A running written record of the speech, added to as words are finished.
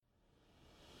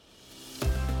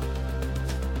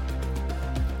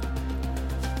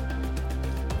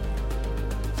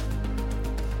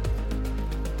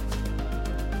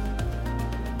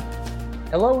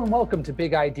Hello and welcome to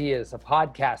Big Ideas, a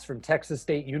podcast from Texas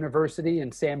State University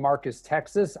in San Marcos,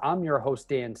 Texas. I'm your host,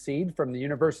 Dan Seed, from the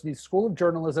University's School of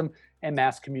Journalism and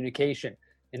Mass Communication.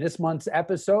 In this month's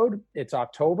episode, it's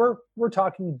October, we're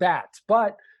talking bats,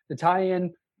 but the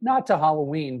tie-in not to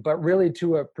Halloween, but really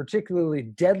to a particularly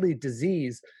deadly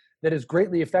disease that is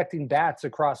greatly affecting bats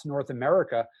across North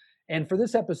America. And for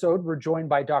this episode, we're joined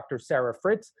by Dr. Sarah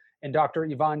Fritts and Dr.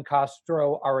 Yvonne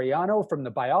Castro-Arellano from the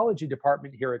biology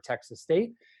department here at Texas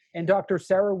State, and Dr.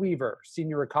 Sara Weaver,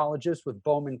 senior ecologist with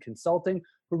Bowman Consulting,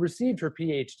 who received her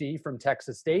PhD from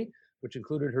Texas State, which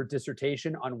included her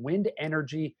dissertation on wind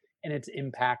energy and its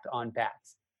impact on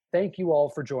bats. Thank you all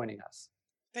for joining us.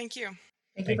 Thank you.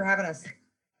 Thank you for having us.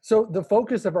 So the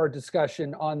focus of our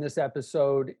discussion on this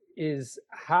episode is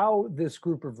how this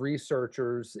group of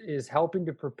researchers is helping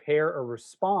to prepare a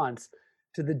response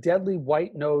to the deadly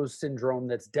white nose syndrome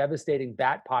that's devastating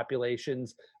bat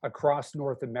populations across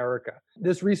North America.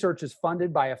 This research is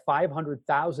funded by a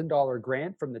 $500,000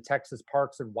 grant from the Texas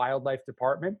Parks and Wildlife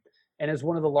Department and is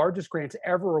one of the largest grants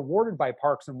ever awarded by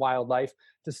Parks and Wildlife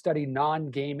to study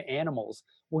non-game animals.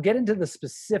 We'll get into the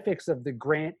specifics of the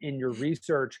grant in your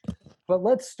research, but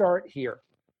let's start here.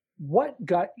 What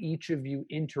got each of you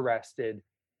interested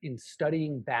in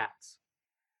studying bats?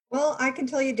 Well, I can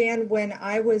tell you, Dan, when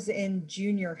I was in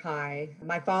junior high,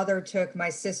 my father took my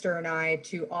sister and I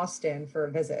to Austin for a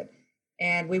visit.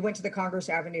 And we went to the Congress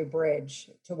Avenue Bridge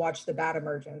to watch the bat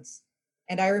emergence.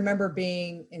 And I remember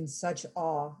being in such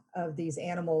awe of these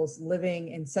animals living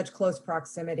in such close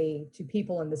proximity to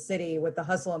people in the city with the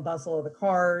hustle and bustle of the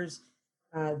cars,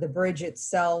 the bridge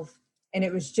itself. And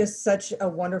it was just such a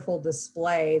wonderful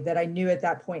display that I knew at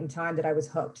that point in time that I was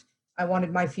hooked. I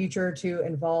wanted my future to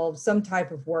involve some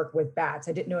type of work with bats.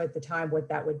 I didn't know at the time what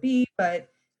that would be, but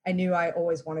I knew I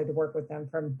always wanted to work with them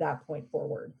from that point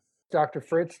forward. Dr.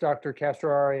 Fritts, Dr.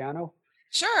 Castro-Arellano?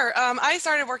 Sure. I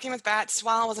started working with bats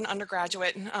while I was an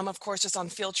undergraduate, of course, just on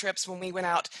field trips when we went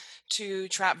out to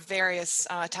trap various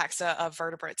taxa of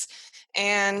vertebrates.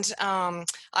 And I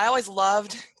always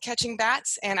loved catching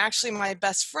bats. And actually, my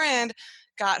best friend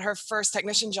got her first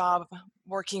technician job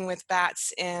working with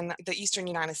bats in the eastern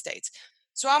United States.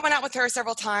 So I went out with her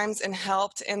several times and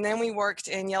helped, and then we worked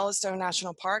in Yellowstone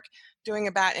National Park doing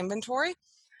a bat inventory.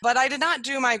 But I did not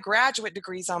do my graduate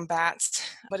degrees on bats,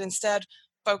 but instead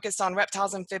focused on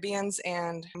reptiles, amphibians,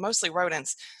 and mostly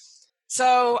rodents.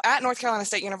 So at North Carolina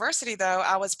State University, though,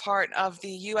 I was part of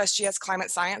the USGS Climate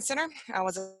Science Center. I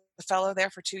was a fellow there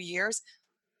for 2 years.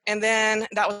 And then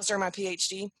that was during my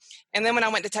PhD. And then when I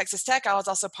went to Texas Tech, I was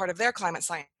also part of their Climate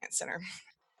Science Center.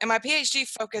 And my PhD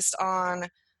focused on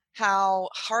how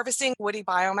harvesting woody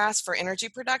biomass for energy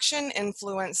production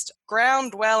influenced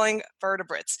ground-dwelling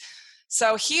vertebrates.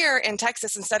 So here in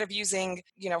Texas, instead of using,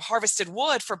 harvested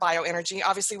wood for bioenergy,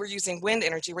 obviously we're using wind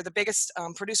energy. We're the biggest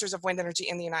producers of wind energy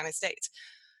in the United States.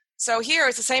 So here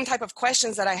it's the same type of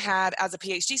questions that I had as a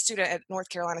PhD student at North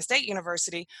Carolina State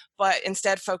University, but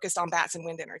instead focused on bats and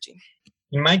wind energy.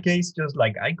 In my case, just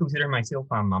like I consider myself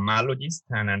a mammalogist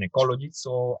and an ecologist.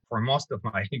 So for most of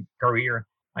my career,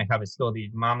 I have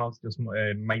studied mammals. Just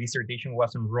my dissertation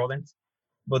was on rodents.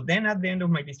 But then at the end of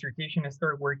my dissertation, I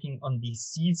started working on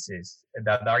diseases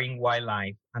that are in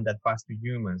wildlife and that pass to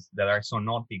humans that are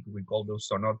zoonotic. We call those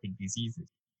zoonotic diseases.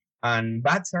 And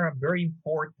bats are a very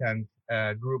important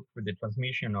group for the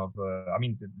transmission of,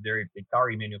 they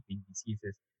carry many of these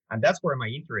diseases. And that's where my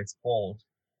interest falls.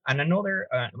 And another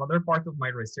part of my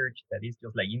research that is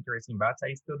just like interesting bats,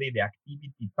 I study the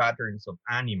activity patterns of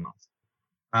animals.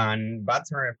 And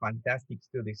bats are a fantastic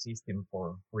study system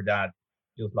for that.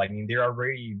 Just like, there are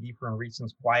very different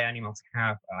reasons why animals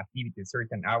have activity at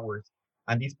certain hours.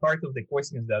 And this part of the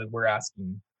questions that we're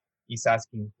asking is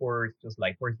asking for just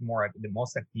like where's the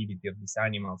most activity of these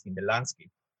animals in the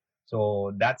landscape.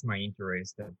 So that's my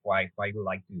interest of why I would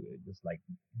like to just like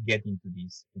get into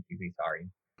this area.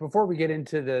 Before we get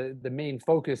into the main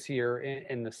focus here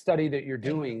in the study that you're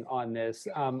doing on this,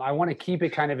 I want to keep it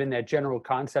kind of in that general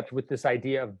concept with this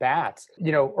idea of bats.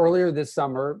 Earlier this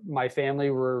summer, my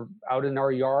family were out in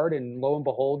our yard, and lo and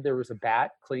behold, there was a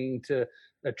bat clinging to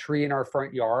a tree in our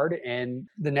front yard. And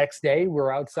the next day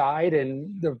we're outside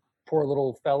and the poor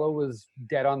little fellow was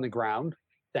dead on the ground.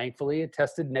 Thankfully, it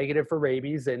tested negative for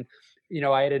rabies. And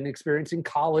I had an experience in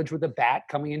college with a bat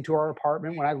coming into our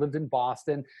apartment when I lived in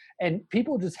Boston. And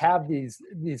people just have these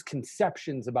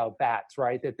conceptions about bats,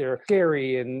 right? That they're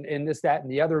scary and this, that,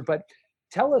 and the other. But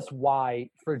tell us why,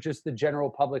 for just the general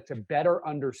public to better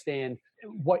understand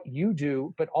what you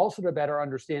do, but also to better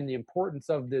understand the importance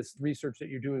of this research that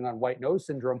you're doing on white nose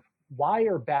syndrome. Why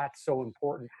are bats so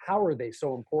important? How are they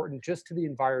so important just to the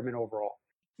environment overall?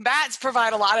 Bats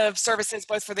provide a lot of services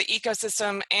both for the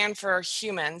ecosystem and for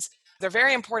humans. They're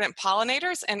very important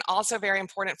pollinators and also very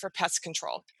important for pest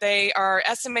control. They are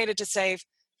estimated to save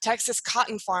Texas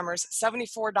cotton farmers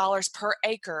 $74 per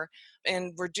acre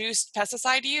in reduced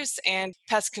pesticide use and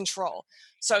pest control.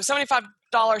 So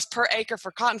 $75 per acre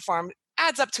for cotton farm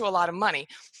adds up to a lot of money.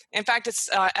 In fact, it's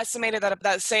estimated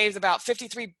that saves about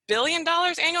 $53 billion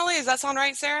annually. Does that sound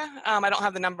right, Sarah? I don't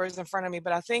have the numbers in front of me,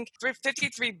 but I think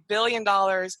 $53 billion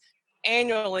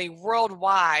annually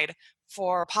worldwide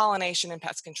for pollination and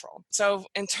pest control. So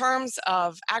in terms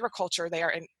of agriculture, they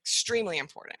are extremely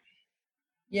important.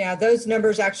 Yeah, those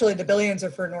numbers, actually, the billions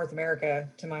are for North America,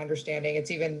 to my understanding.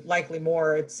 It's even likely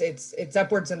more. It's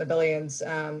upwards in the billions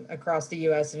across the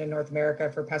U.S. and in North America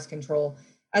for pest control.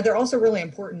 They're also really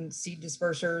important seed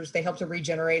dispersers. They help to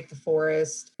regenerate the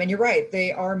forest. And you're right,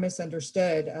 they are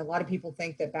misunderstood. A lot of people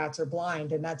think that bats are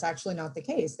blind, and that's actually not the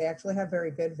case. They actually have very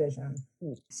good vision.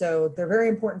 So they're very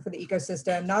important for the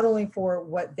ecosystem, not only for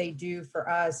what they do for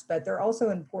us, but they're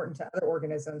also important to other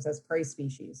organisms as prey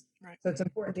species. Right. So it's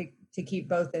important to keep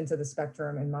both ends of the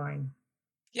spectrum in mind.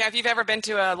 Yeah, if you've ever been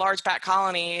to a large bat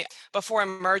colony before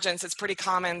emergence, it's pretty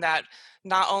common that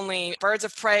not only birds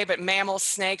of prey, but mammals,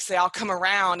 snakes, they all come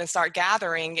around and start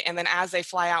gathering. And then as they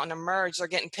fly out and emerge, they're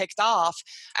getting picked off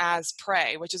as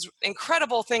prey, which is an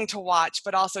incredible thing to watch,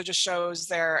 but also just shows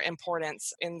their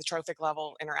importance in the trophic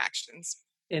level interactions.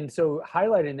 And so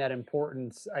highlighting that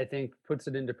importance, I think, puts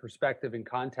it into perspective and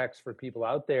context for people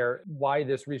out there, why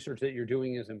this research that you're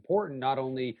doing is important, not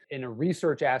only in a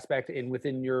research aspect and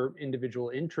within your individual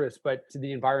interests, but to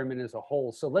the environment as a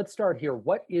whole. So let's start here.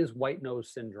 What is white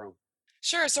nose syndrome?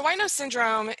 Sure. So white nose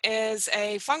syndrome is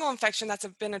a fungal infection that's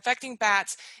been infecting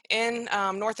bats in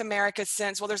North America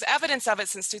since, well, there's evidence of it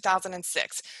since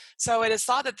 2006. So it is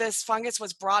thought that this fungus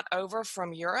was brought over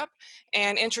from Europe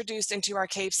and introduced into our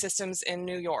cave systems in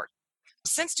New York.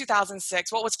 Since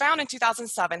 2006, well, it was found in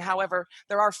 2007. However,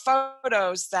 there are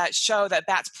photos that show that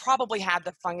bats probably had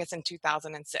the fungus in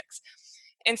 2006.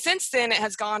 And since then, it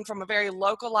has gone from a very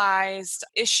localized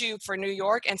issue for New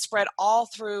York and spread all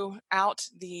throughout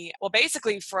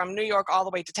basically from New York all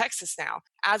the way to Texas now.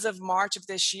 As of March of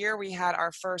this year, we had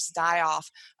our first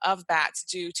die-off of bats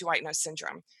due to white nose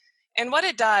syndrome. And what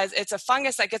it does, it's a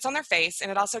fungus that gets on their face, and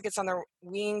it also gets on their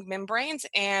wing membranes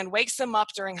and wakes them up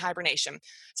during hibernation.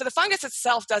 So the fungus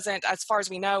itself doesn't, as far as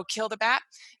we know, kill the bat.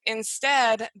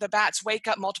 Instead, the bats wake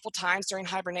up multiple times during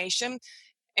hibernation.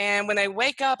 And when they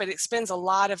wake up, it expends a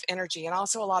lot of energy and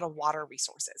also a lot of water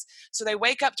resources. So they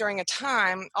wake up during a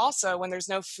time also when there's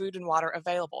no food and water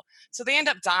available. So they end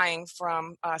up dying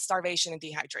from starvation and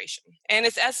dehydration. And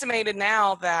it's estimated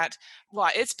now that,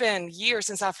 it's been years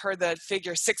since I've heard the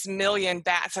figure 6 million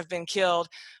bats have been killed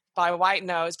by white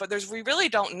nose, but we really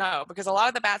don't know, because a lot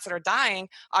of the bats that are dying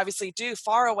obviously do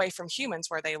far away from humans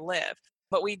where they live.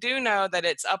 But we do know that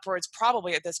it's upwards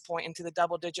probably at this point into the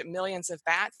double-digit millions of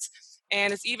bats.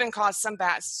 And it's even caused some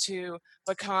bats to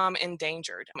become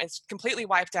endangered. It's completely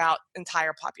wiped out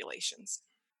entire populations.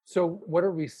 So what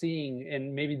are we seeing,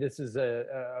 and maybe this is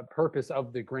a purpose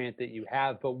of the grant that you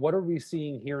have, but what are we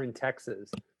seeing here in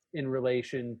Texas in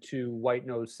relation to white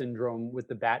nose syndrome with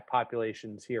the bat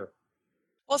populations here?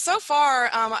 Well, so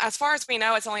as far as we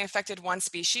know, it's only affected one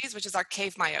species, which is our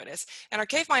cave myotis. And our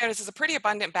cave myotis is a pretty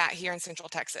abundant bat here in Central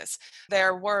Texas.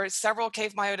 There were several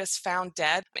cave myotis found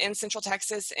dead in Central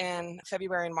Texas in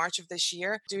February and March of this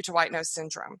year due to white nose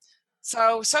syndrome.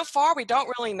 So far, we don't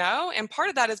really know. And part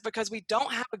of that is because we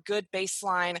don't have a good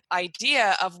baseline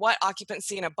idea of what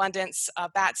occupancy and abundance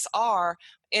bats are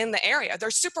in the area. They're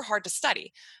super hard to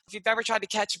study. If you've ever tried to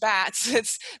catch bats,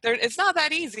 it's not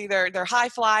that easy. They're high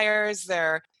flyers.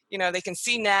 They can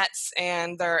see nets,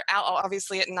 and they're out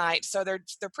obviously at night. So they're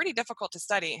pretty difficult to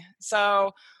study. So,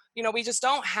 we just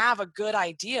don't have a good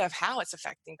idea of how it's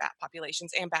affecting bat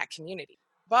populations and bat community.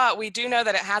 But we do know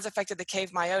that it has affected the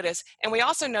cave myotis. And we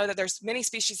also know that there's many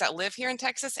species that live here in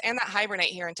Texas and that hibernate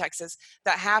here in Texas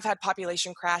that have had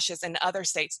population crashes in other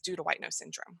states due to white nose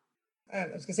syndrome. I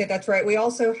was going to say, that's right. We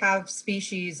also have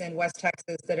species in West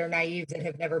Texas that are naive, that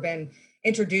have never been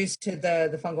introduced to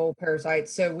the fungal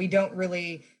parasites. So we don't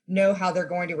really know how they're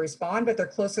going to respond, but they're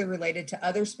closely related to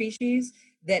other species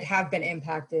that have been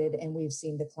impacted, and we've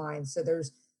seen declines. So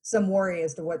there's some worry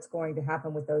as to what's going to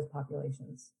happen with those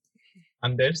populations.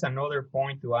 And there's another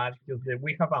point to add, because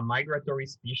we have a migratory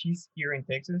species here in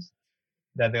Texas,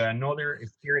 that another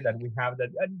scare that we have,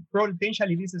 that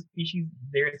potentially this species,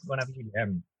 there's going to be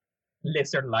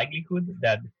lesser likelihood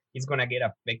that it's going to get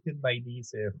affected by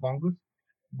these fungus.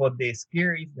 But the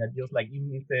scare is that just like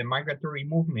in the migratory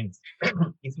movements,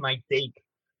 it might take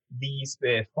these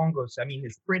fungus,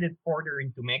 spread it further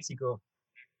into Mexico,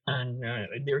 And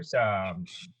there's a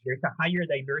higher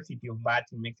diversity of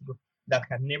bats in Mexico that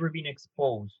have never been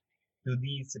exposed to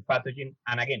this pathogen.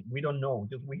 And again, we don't know,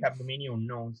 just we have many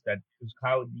unknowns that is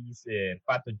how this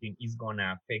pathogen is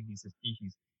gonna affect this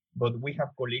species. But we have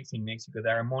colleagues in Mexico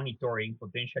that are monitoring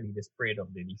potentially the spread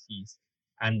of the disease.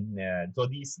 And so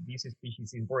this species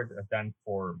is important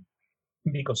for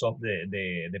because of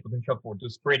the potential for to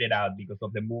spread it out because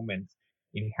of the movement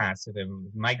it has, the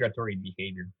migratory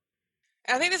behavior.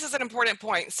 And I think this is an important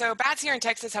point. So bats here in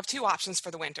Texas have two options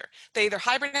for the winter. They either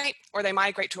hibernate or they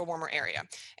migrate to a warmer area.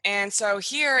 And so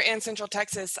here in Central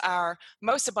Texas, our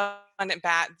most abundant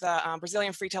bat, the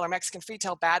Brazilian freetail or Mexican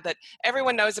freetail bat that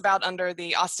everyone knows about under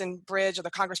the Austin Bridge or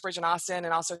the Congress Bridge in Austin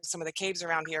and also some of the caves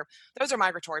around here, those are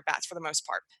migratory bats for the most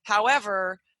part.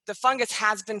 However, the fungus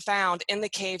has been found in the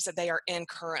caves that they are in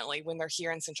currently when they're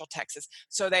here in Central Texas.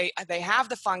 So they have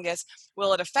the fungus.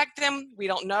 Will it affect them? We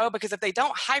don't know, because if they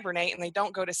don't hibernate and they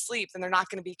don't go to sleep, then they're not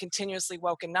going to be continuously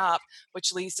woken up,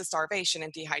 which leads to starvation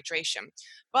and dehydration.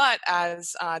 But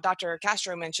as Dr.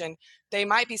 Castro mentioned, they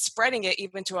might be spreading it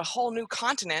even to a whole new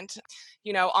continent,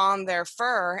 on their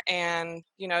fur, and,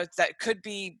 that could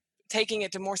be taking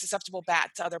it to more susceptible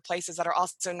bats to other places that are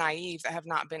also naive, that have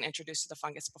not been introduced to the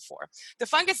fungus before. The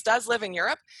fungus does live in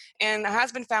Europe and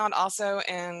has been found also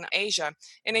in Asia.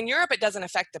 And in Europe, it doesn't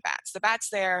affect the bats. The bats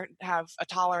there have a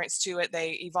tolerance to it.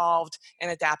 They evolved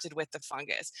and adapted with the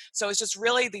fungus. So it's just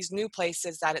really these new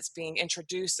places that it's being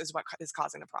introduced is what is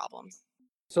causing the problem.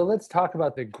 So let's talk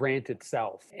about the grant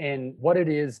itself and what it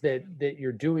is that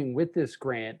you're doing with this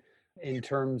grant in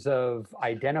terms of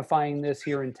identifying this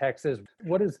here in Texas.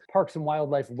 What is Parks and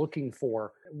Wildlife looking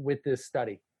for with this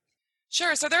study?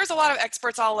 Sure. So there's a lot of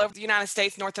experts all over the United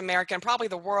States, North America, and probably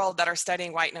the world that are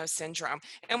studying white nose syndrome.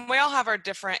 And we all have our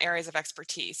different areas of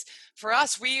expertise. For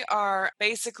us, we are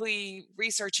basically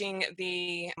researching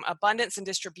the abundance and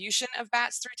distribution of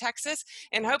bats through Texas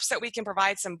in hopes that we can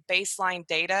provide some baseline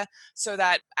data so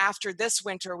that after this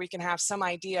winter, we can have some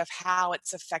idea of how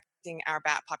it's affecting our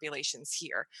bat populations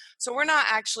here. So we're not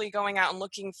actually going out and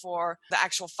looking for the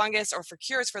actual fungus or for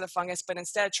cures for the fungus, but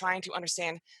instead trying to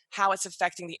understand how it's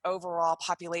affecting the overall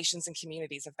populations and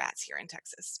communities of bats here in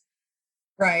Texas.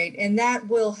 Right. And that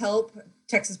will help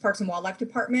Texas Parks and Wildlife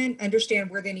Department understand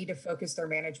where they need to focus their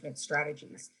management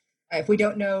strategies. If we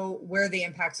don't know where the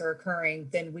impacts are occurring,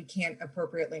 then we can't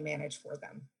appropriately manage for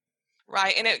them.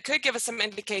 Right, and it could give us some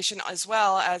indication as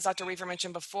well, as Dr. Weaver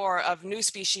mentioned before, of new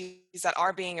species that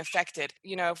are being affected.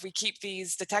 If we keep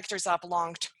these detectors up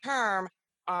long term,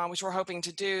 which we're hoping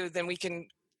to do, then we can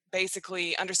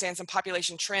basically understand some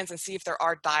population trends and see if there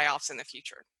are die-offs in the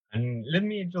future. And let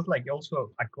me just also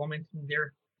a comment in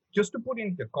there, just to put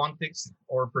into context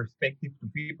or perspective to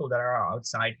people that are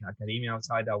outside academia,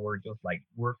 outside our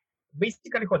work.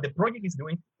 Basically what the project is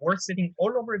doing, we're sitting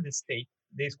all over the state.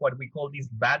 There's what we call these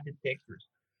bat detectors.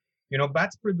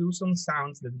 Bats produce some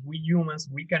sounds that we humans,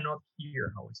 we cannot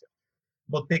hear ourselves.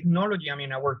 But technology,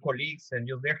 our colleagues, and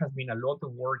there has been a lot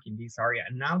of work in this area.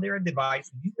 And now there are these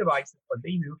devices, what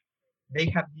they do, they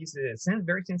have these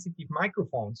very sensitive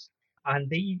microphones.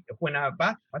 And when a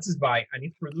bat passes by and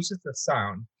it produces a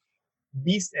sound,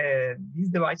 these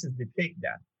devices detect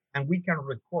that, and we can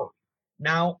record.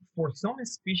 Now, for some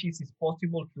species, it's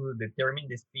possible to determine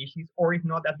the species, or if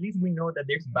not, at least we know that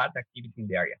there's bat activity in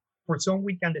the area. For some,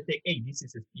 we can detect, hey, this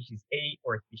is a species A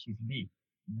or a species B.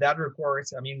 That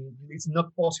requires, it's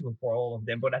not possible for all of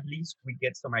them, but at least we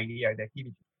get some idea of the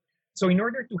activity. So in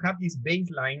order to have this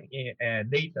baseline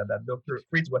data that Dr.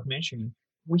 Fritts was mentioning,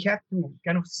 we have to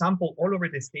kind of sample all over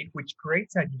the state, which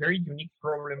creates a very unique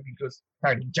problem because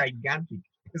it's a gigantic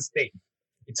state.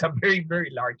 It's a very, very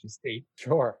large state.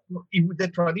 Sure. The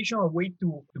traditional way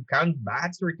to count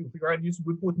bats or to figure out this,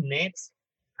 we put nets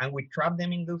and we trap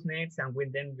them in those nets, and we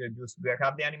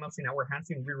have the animals in our hands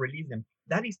and we release them.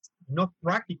 That is not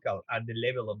practical at the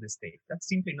level of the state. That's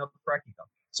simply not practical.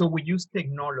 So we use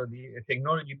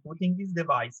technology putting these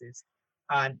devices,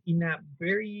 and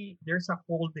there's a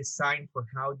whole design for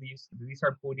how these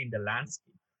are put in the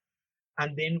landscape.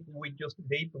 And then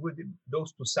they put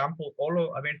those to sample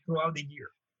throughout the year.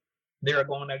 They're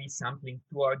going to be sampling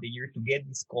throughout the year to get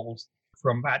these calls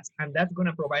from bats, and that's going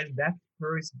to provide that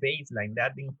first baseline,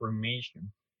 that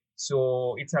information.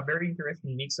 So it's a very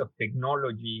interesting mix of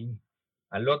technology,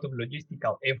 a lot of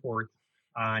logistical effort,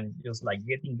 and just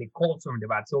getting the calls from the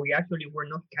bats. So we're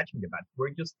not catching the bats, we're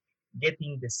just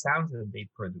getting the sounds that they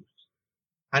produce.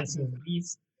 And since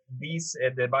these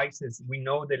devices, we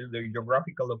know the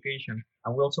geographical location,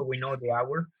 and we know the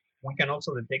hour, we can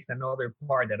also detect another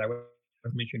part that I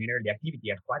was mentioning earlier, the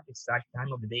activity, at what exact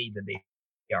time of the day that they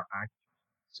are active.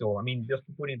 So, I mean, just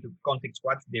to put into context,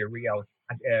 what's the real,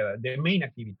 the main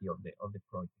activity of the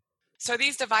project? So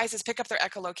these devices pick up their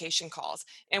echolocation calls.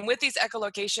 And with these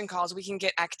echolocation calls, we can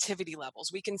get activity levels.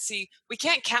 We can see, we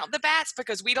can't count the bats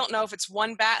because we don't know if it's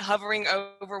one bat hovering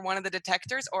over one of the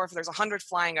detectors or if there's 100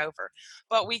 flying over.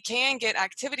 But we can get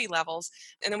activity levels.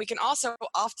 And then we can also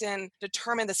often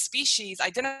determine the species,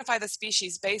 identify the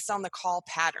species based on the call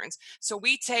patterns. So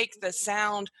we take the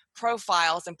sound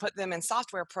profiles and put them in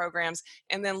software programs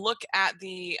and then look at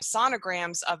the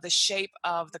sonograms of the shape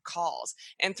of the calls.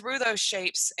 And through those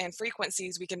shapes and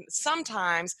frequencies, we can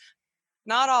sometimes,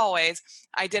 not always,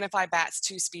 identify bats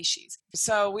to species.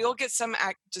 So we'll get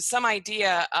just some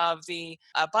idea of the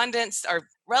abundance or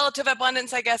relative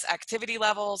abundance, I guess, activity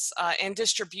levels and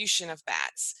distribution of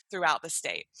bats throughout the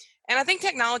state. And I think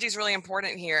technology is really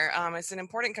important here. It's an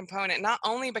important component, not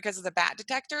only because of the bat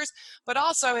detectors, but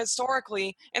also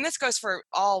historically, and this goes for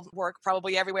all work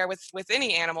probably everywhere with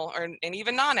any animal and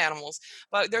even non-animals,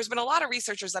 but there's been a lot of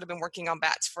researchers that have been working on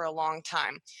bats for a long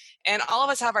time. And all of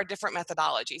us have our different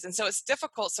methodologies. And so it's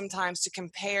difficult sometimes to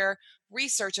compare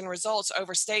research and results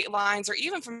over state lines or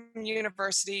even from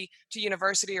university to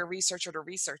university or researcher to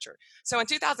researcher. So in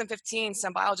 2015,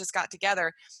 some biologists got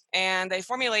together and they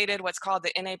formulated what's called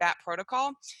the NA-BAT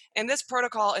protocol. And this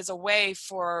protocol is a way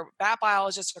for bat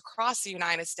biologists across the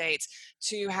United States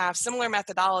to have similar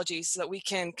methodologies so that we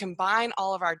can combine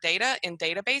all of our data in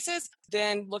databases,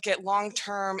 then look at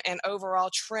long-term and overall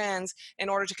trends in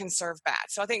order to conserve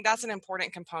bats. So I think that's an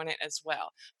important component as well.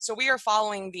 So we are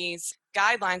following these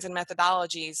guidelines and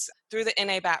methodologies through the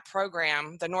NA-BAT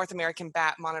program, the North American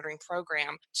Bat Monitoring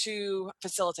Program, to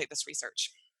facilitate this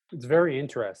research. It's very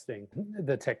interesting.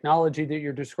 The technology that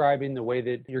you're describing, the way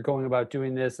that you're going about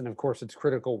doing this, and of course it's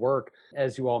critical work,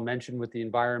 as you all mentioned, with the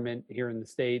environment here in the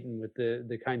state and with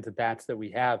the kinds of bats that we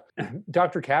have.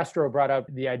 Dr. Castro brought up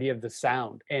the idea of the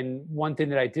sound. And one thing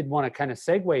that I did want to kind of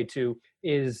segue to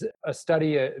is a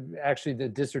study, actually the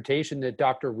dissertation that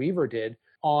Dr. Weaver did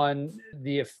on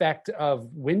the effect of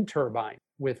wind turbine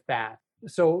with bats.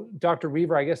 So Dr.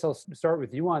 Weaver, I guess I'll start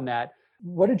with you on that.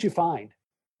 What did you find?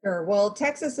 Sure. Well,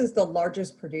 Texas is the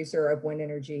largest producer of wind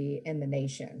energy in the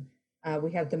nation.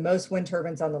 We have the most wind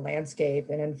turbines on the landscape.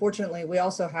 And unfortunately, we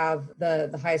also have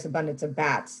the highest abundance of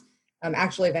bats.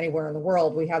 Actually, of anywhere in the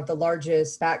world, we have the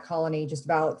largest bat colony just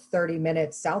about 30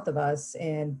 minutes south of us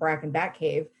in Bracken Bat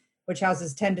Cave, which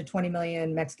houses 10 to 20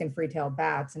 million Mexican free-tailed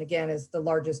bats. And again, is the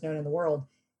largest known in the world.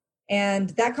 And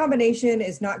that combination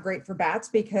is not great for bats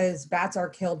because bats are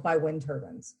killed by wind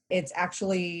turbines. It's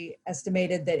actually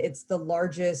estimated that it's the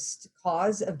largest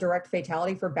cause of direct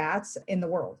fatality for bats in the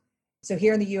world. So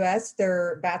here in the US,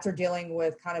 bats are dealing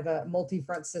with kind of a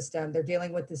multi-front system. They're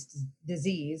dealing with this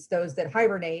disease. Those that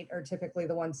hibernate are typically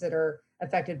the ones that are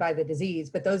affected by the disease,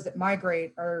 but those that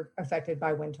migrate are affected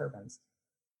by wind turbines.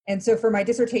 And so for my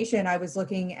dissertation, I was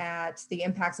looking at the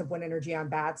impacts of wind energy on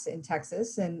bats in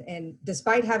Texas. And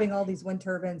despite having all these wind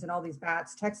turbines and all these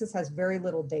bats, Texas has very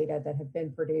little data that have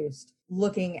been produced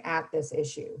looking at this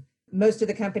issue. Most of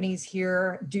the companies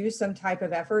here do some type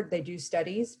of effort. They do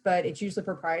studies, but it's usually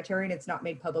proprietary and it's not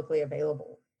made publicly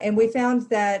available. And we found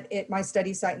that at my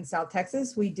study site in South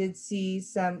Texas, we did see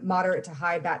some moderate to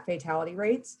high bat fatality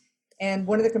rates. And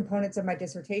one of the components of my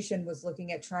dissertation was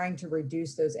looking at trying to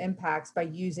reduce those impacts by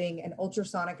using an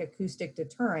ultrasonic acoustic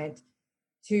deterrent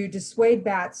to dissuade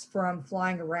bats from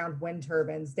flying around wind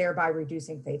turbines, thereby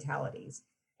reducing fatalities.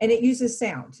 And it uses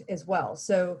sound as well.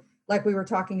 So like we were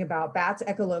talking about, bats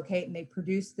echolocate and they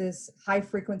produce this high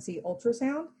frequency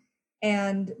ultrasound.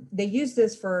 And they use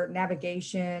this for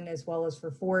navigation as well as for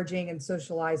foraging and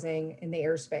socializing in the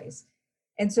airspace.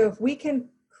 And so if we can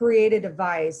create a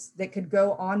device that could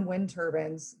go on wind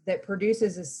turbines that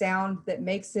produces a sound that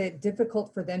makes it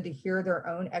difficult for them to hear their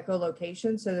own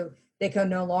echolocation so they can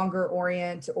no longer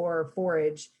orient or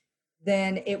forage,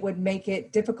 then it would make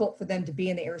it difficult for them to be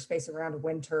in the airspace around a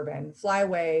wind turbine, fly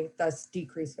away, thus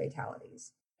decrease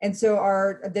fatalities. And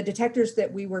so the detectors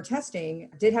that we were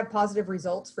testing did have positive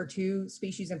results for two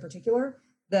species in particular.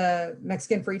 The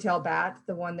Mexican free-tailed bat,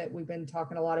 the one that we've been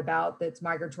talking a lot about, that's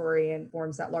migratory and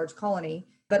forms that large colony,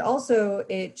 but also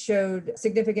it showed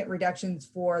significant reductions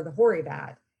for the hoary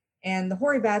bat. And the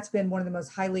hoary bat's been one of the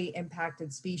most highly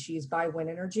impacted species by wind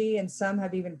energy. And some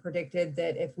have even predicted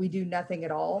that if we do nothing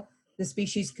at all, the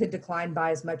species could decline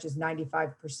by as much as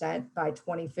 95% by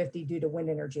 2050 due to wind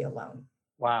energy alone.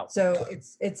 Wow. So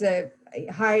it's a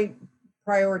high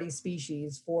priority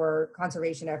species for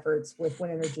conservation efforts with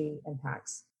wind energy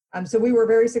impacts. So we were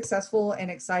very successful and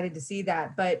excited to see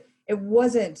that, but it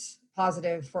wasn't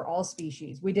positive for all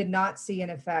species. We did not see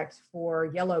an effect for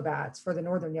yellow bats, for the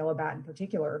northern yellow bat in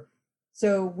particular.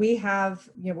 So we have,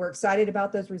 we're excited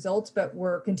about those results, but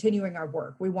we're continuing our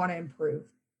work. We want to improve.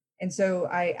 And so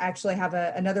I actually have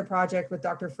another project with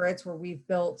Dr. Fritts where we've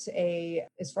built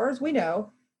as far as we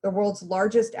know, the world's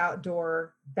largest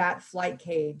outdoor bat flight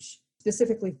cage,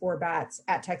 specifically for bats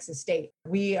at Texas State.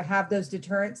 We have those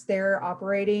deterrents there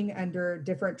operating under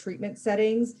different treatment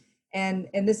settings. And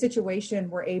in this situation,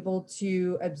 we're able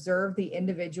to observe the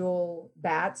individual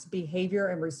bat's behavior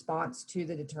and response to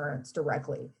the deterrents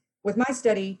directly. With my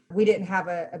study, we didn't have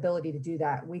an ability to do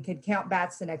that. We could count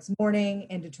bats the next morning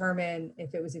and determine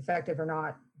if it was effective or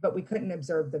not, but we couldn't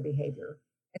observe the behavior.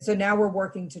 And so now we're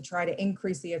working to try to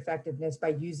increase the effectiveness by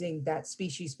using that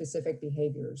species-specific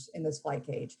behaviors in this flight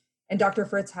cage. And Dr.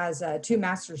 Fritts has 2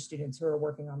 master's students who are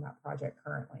working on that project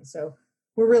currently. So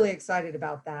we're really excited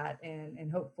about that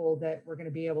and hopeful that we're going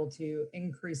to be able to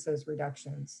increase those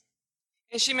reductions.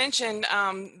 And she mentioned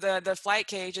the flight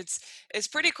cage. It's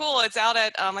pretty cool. It's out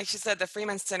at, like she said, the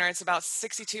Freeman Center. It's about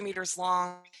 62 meters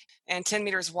long and 10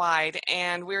 meters wide.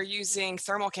 And we're using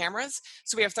thermal cameras.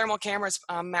 So we have thermal cameras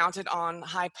mounted on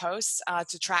high posts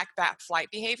to track bat flight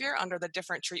behavior under the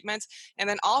different treatments. And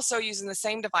then also using the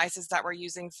same devices that we're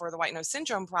using for the white nose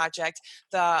syndrome project,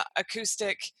 the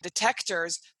acoustic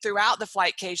detectors throughout the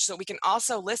flight cage, so we can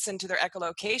also listen to their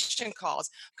echolocation calls.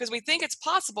 Because we think it's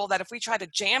possible that if we try to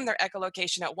jam their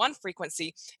echolocation at one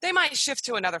frequency, they might shift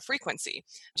to another frequency,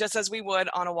 just as we would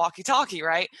on a walkie-talkie,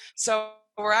 right? So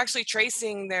we're actually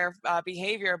tracing their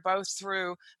behavior both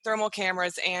through thermal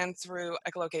cameras and through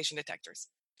echolocation detectors.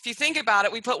 If you think about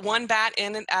it, we put one bat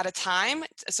in at a time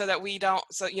so that we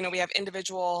have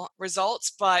individual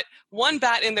results, but one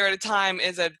bat in there at a time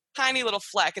is a tiny little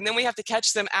fleck, and then we have to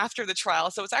catch them after the trial.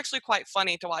 So it's actually quite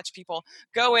funny to watch people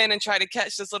go in and try to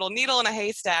catch this little needle in a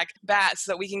haystack bat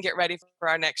so that we can get ready for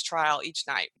our next trial each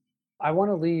night. I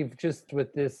want to leave just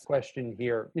with this question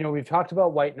here. We've talked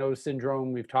about white nose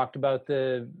syndrome. We've talked about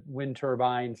the wind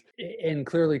turbines, and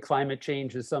clearly climate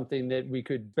change is something that we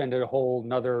could spend a whole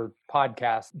nother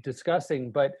podcast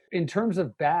discussing. But in terms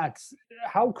of bats,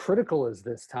 how critical is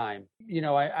this time?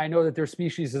 I know that their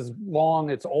species is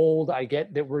long, it's old. I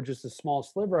get that we're just a small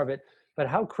sliver of it, but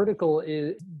how critical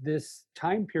is this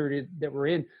time period that we're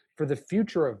in for the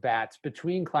future of bats,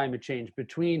 between climate change,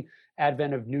 between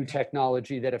advent of new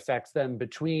technology that affects them,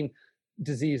 between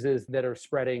diseases that are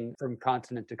spreading from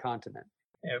continent to continent?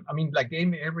 Like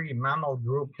in every mammal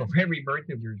group, of every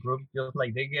vertebrate group, just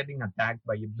like they're getting attacked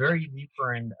by very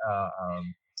different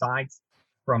sides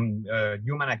from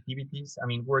human activities.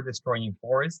 We're destroying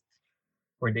forests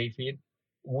where they feed.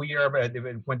 We are,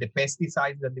 when the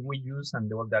pesticides that we use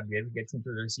and all that gets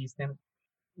into their system,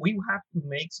 we have to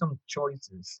make some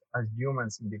choices as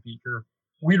humans in the future.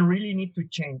 We really need to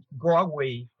go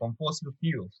away from fossil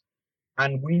fuels,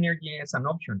 and wind energy is an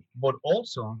option, but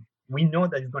also we know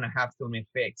that it's going to have some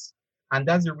effects. And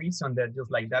that's the reason that just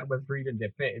like that was reading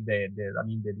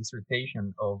the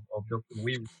dissertation of Dr.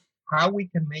 Weaver, how we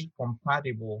can make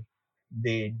compatible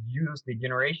the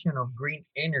generation of green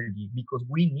energy, because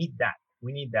we need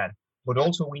that. But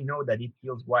also we know that it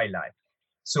kills wildlife.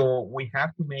 So we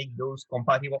have to make those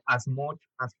compatible as much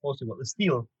as possible.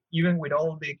 Still, even with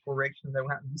all the corrections that we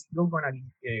have, we're still going to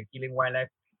be killing wildlife.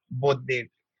 But the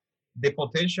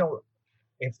potential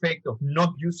effect of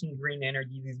not using this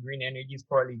green energy is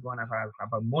probably going to have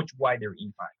a much wider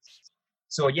impact.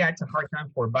 So yeah, it's a hard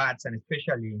time for bats, and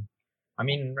especially,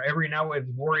 every now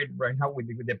I'm worried right now with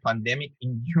the pandemic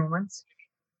in humans.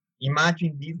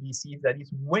 Imagine this disease that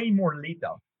is way more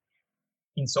lethal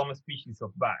in some species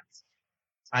of bats.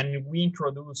 And we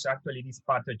introduce actually this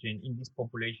pathogen in these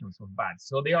populations of bats.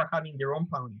 So they are having their own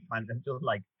just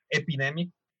like epidemic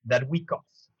that we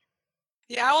cause.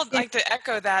 Yeah, I would like to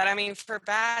echo that. For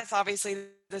bats, obviously,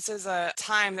 this is a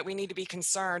time that we need to be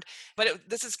concerned, but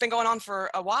this has been going on for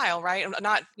a while, right?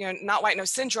 Not white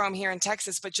nose syndrome here in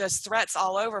Texas, but just threats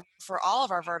all over for all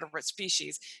of our vertebrate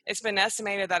species. It's been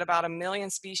estimated that about 1 million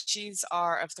species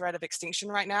are of threat of extinction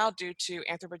right now due to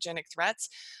anthropogenic threats.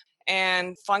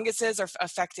 And funguses are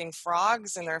affecting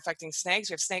frogs, and they're affecting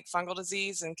snakes. We have snake fungal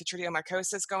disease and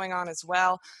chytridiomycosis going on as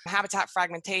well. Habitat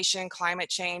fragmentation, climate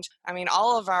change.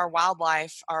 All of our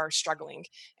wildlife are struggling.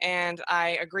 And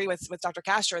I agree with Dr.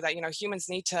 Castro that, humans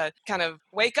need to kind of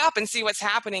wake up and see what's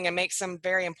happening and make some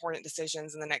very important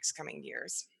decisions in the next coming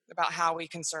years about how we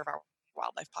conserve our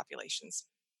wildlife populations.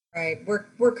 Right.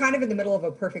 We're kind of in the middle of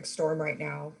a perfect storm right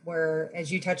now, where,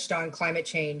 as you touched on, climate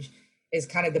change is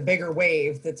kind of the bigger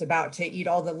wave that's about to eat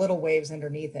all the little waves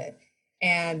underneath it.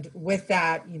 And with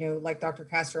that, like Dr.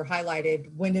 Castro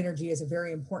highlighted, wind energy is a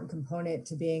very important component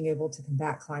to being able to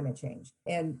combat climate change.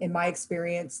 And in my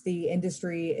experience, the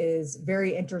industry is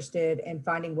very interested in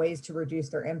finding ways to reduce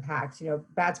their impact.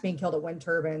 Bats being killed at wind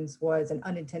turbines was an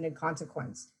unintended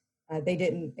consequence. They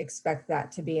didn't expect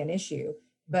that to be an issue.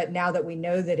 But now that we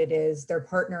know that it is, they're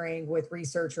partnering with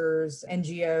researchers,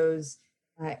 NGOs,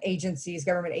 agencies,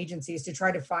 government agencies to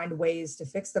try to find ways to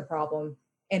fix the problem.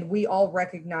 And we all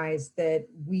recognize that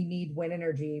we need wind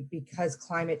energy because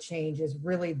climate change is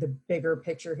really the bigger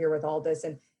picture here with all this.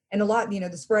 And a lot,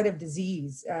 the spread of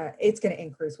disease, it's going to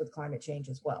increase with climate change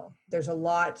as well. There's a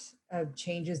lot of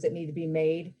changes that need to be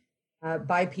made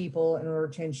by people in order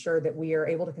to ensure that we are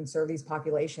able to conserve these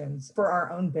populations for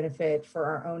our own benefit, for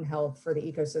our own health, for the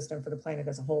ecosystem, for the planet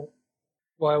as a whole.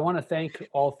 Well, I want to thank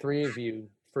all three of you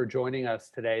for joining us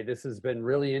today. This has been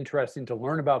really interesting to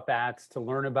learn about bats, to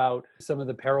learn about some of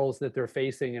the perils that they're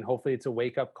facing, and hopefully it's a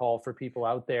wake-up call for people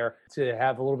out there to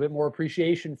have a little bit more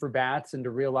appreciation for bats and to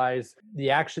realize the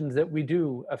actions that we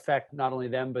do affect not only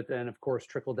them, but then of course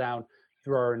trickle down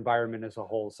through our environment as a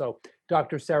whole. So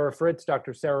Dr. Sarah Fritts,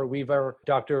 Dr. Sara Weaver,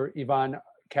 Dr. Yvonne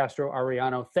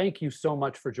Castro-Arellano, thank you so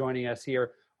much for joining us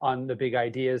here on The Big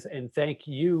Ideas, and thank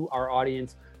you, our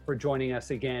audience, for joining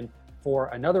us again for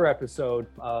another episode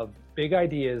of Big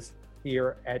Ideas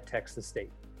here at Texas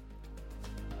State.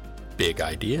 Big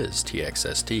Ideas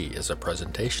TXST is a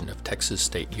presentation of Texas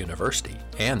State University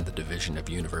and the Division of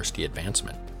University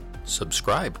Advancement.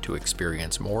 Subscribe to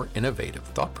experience more innovative,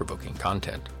 thought-provoking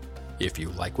content. If you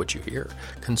like what you hear,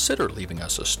 consider leaving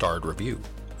us a starred review,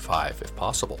 5 if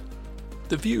possible.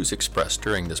 The views expressed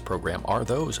during this program are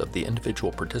those of the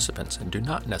individual participants and do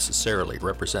not necessarily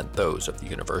represent those of the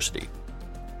university.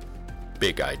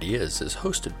 Big Ideas is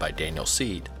hosted by Daniel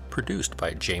Seed, produced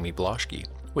by Jamie Bloschke,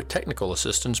 with technical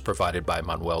assistance provided by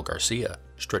Manuel Garcia.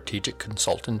 Strategic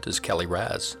consultant is Kelly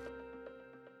Raz.